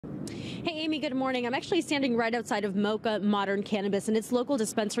Hey, Amy, good morning. I'm actually standing right outside of Mocha Modern Cannabis, and it's local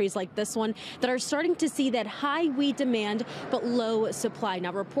dispensaries like this one that are starting to see that high weed demand but low supply.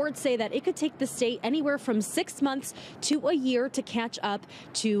 Now, reports say that it could take the state anywhere from 6 months to a year to catch up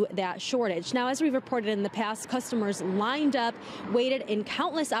to that shortage. Now, as we've reported in the past, customers lined up, waited in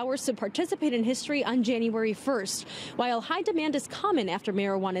countless hours to participate in history on January 1st. While high demand is common after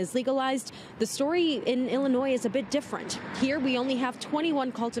marijuana is legalized, the story in Illinois is a bit different. Here, we only have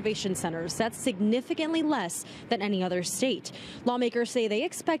 21 cultivation centers. That's significantly less than any other state. Lawmakers say they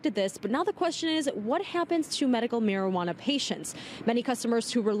expected this, but now the question is, what happens to medical marijuana patients? Many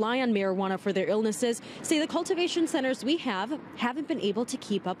customers who rely on marijuana for their illnesses say the cultivation centers we haven't been able to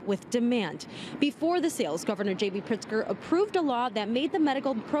keep up with demand. Before the sales, Governor J.B. Pritzker approved a law that made the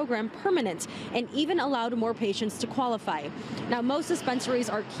medical program permanent and even allowed more patients to qualify. Now, most dispensaries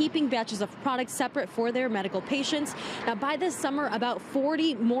are keeping batches of products separate for their medical patients. Now, by this summer, about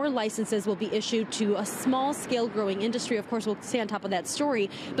 40 more licenses will be issued to a small-scale growing industry. Of course, we'll stay on top of that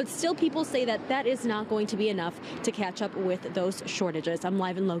story, but still people say that that is not going to be enough to catch up with those shortages. I'm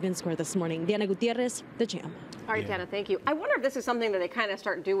live in Logan Square this morning. Diana Gutierrez, The Jam. All right, Diana, thank you. I wonder if this is something that they kind of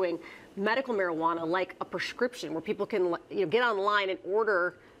start doing, medical marijuana, like a prescription, where people can get online and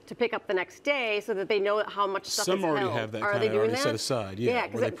order to pick up the next day so that they know how much stuff is held. Some already have that kind of already set aside, yeah,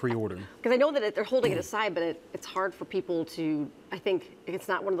 where they pre-order. Because I know that they're holding it aside, but it's hard for people to, I think it's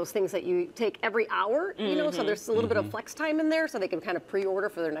not one of those things that you take every hour, you know, so there's a little bit of flex time in there so they can kind of pre-order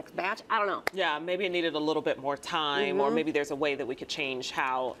for their next batch. I don't know. Yeah, maybe it needed a little bit more time, or maybe there's a way that we could change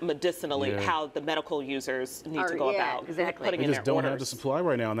how medicinally, how the medical users need to go about putting in their orders. They just don't have the supply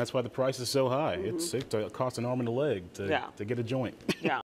right now, and that's why the price is so high. It costs an arm and a leg to get a joint. Yeah.